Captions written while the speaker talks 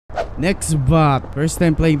Nextbot. First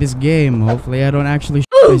time playing this game. Hopefully I don't actually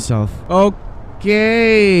shoot myself.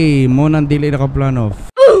 Okay. Mo nang dili nakaplano.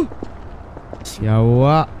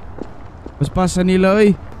 Yawa. Mas pasa nila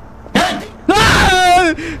oy.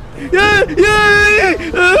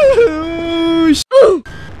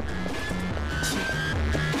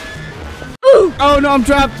 Oh no, I'm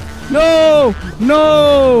trapped. No.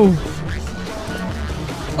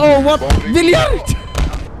 Oh, what? Villar!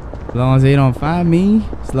 As long as they don't find me.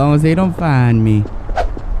 As long as they don't find me.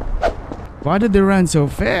 Why did they run so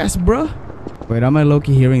fast, bro? Wait, am I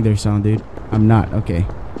low-key hearing their sound, dude? I'm not. Okay.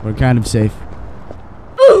 We're kind of safe.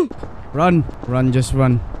 Run. Run, just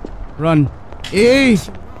run. Run. Hey!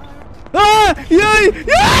 Ah! Yay!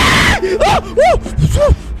 Yeah!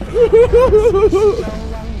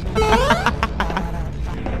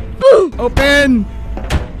 Open!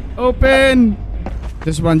 Open!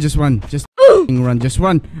 Just run, just run. Just run, just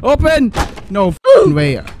run. Open! No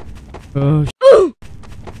way. Oh,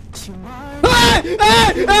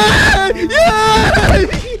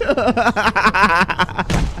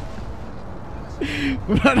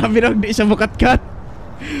 wala na binag di siya makatkat.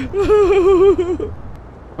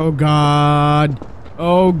 Oh God.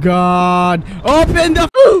 Oh God. Open the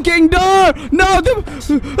fucking door. No.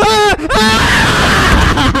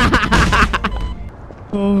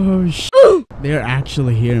 Oh shit. They're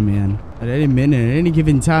actually here, man. At any minute, at any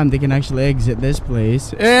given time, they can actually exit this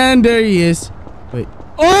place. And there he is. Wait.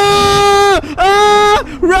 Oh! Ah!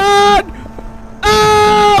 Run!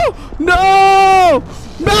 Oh! No!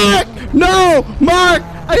 Mark! No! Mark!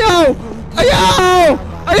 Ayaw! Ayaw!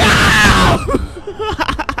 Ayaw!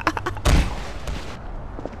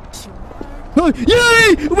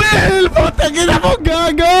 Yay! Well! Putang ina mo,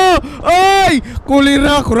 gago! Ay!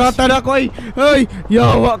 Kulira! Kurata na ko ay! Ay!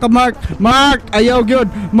 Yawa ka, Mark! Mark! Ayaw gyud!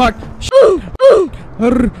 Mark!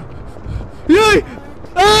 Yay!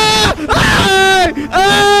 Ah! Ay!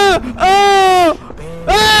 Ah! Oh!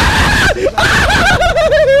 Ah!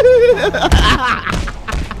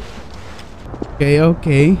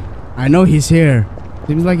 Okay. I know he's here.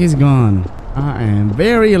 Seems like he's gone. I am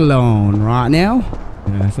very alone right now.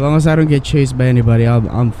 Yeah, as long as I don't get chased by anybody,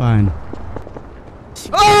 I'm fine.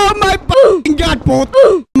 Oh my fucking God, bot!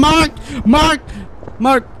 Mark!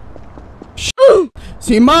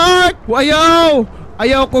 Si Mark! Ayaw!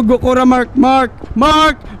 Ayaw ko gukura, Mark! Oh!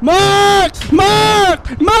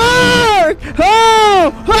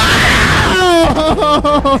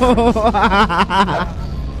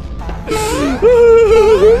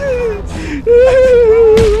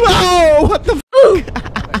 Wow! What the fuck?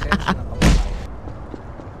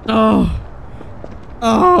 Oh!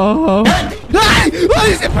 Ay! Ay!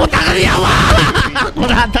 Si puta ka niya!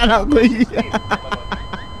 Kurata na ako niya!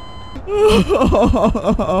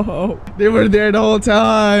 They were there the whole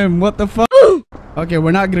time! What the fuck? Okay,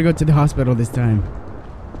 we're not gonna go to the hospital this time.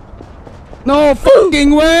 No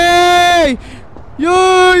fucking way!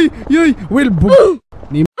 Yay! Will boom!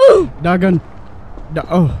 Ni dagan.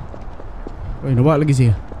 Oh. Wait, nawa lagi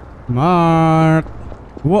siya. Mark!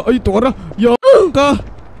 Ay, tora! Yo ka!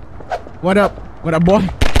 What up? What up, boy?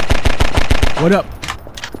 What up?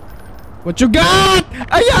 What you got?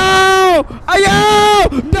 Ayaw!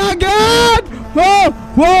 Dagan!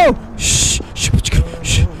 Whoa! Shh!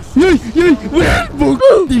 Yay!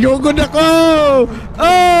 Tigogod ako!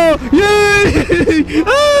 Oh! Yay!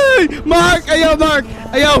 Ay! Mark! Ayaw!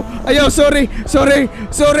 Sorry!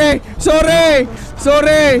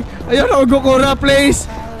 Ayaw na magkukura, please!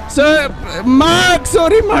 Sir! Mark!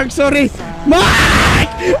 Sorry! Mark!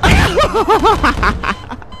 Ayaw!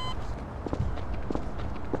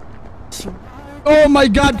 Oh my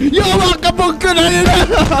God! Yawa! Kabog ka na yun!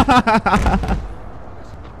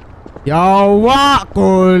 Yawa!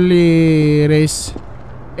 Kuliris!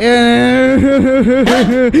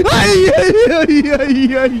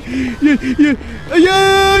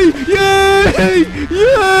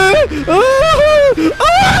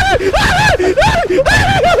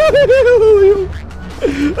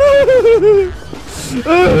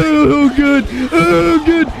 Oh, good!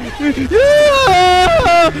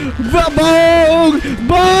 Yeah!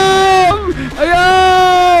 Bong!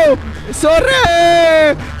 Ayaw!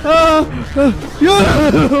 Sorry! Yo!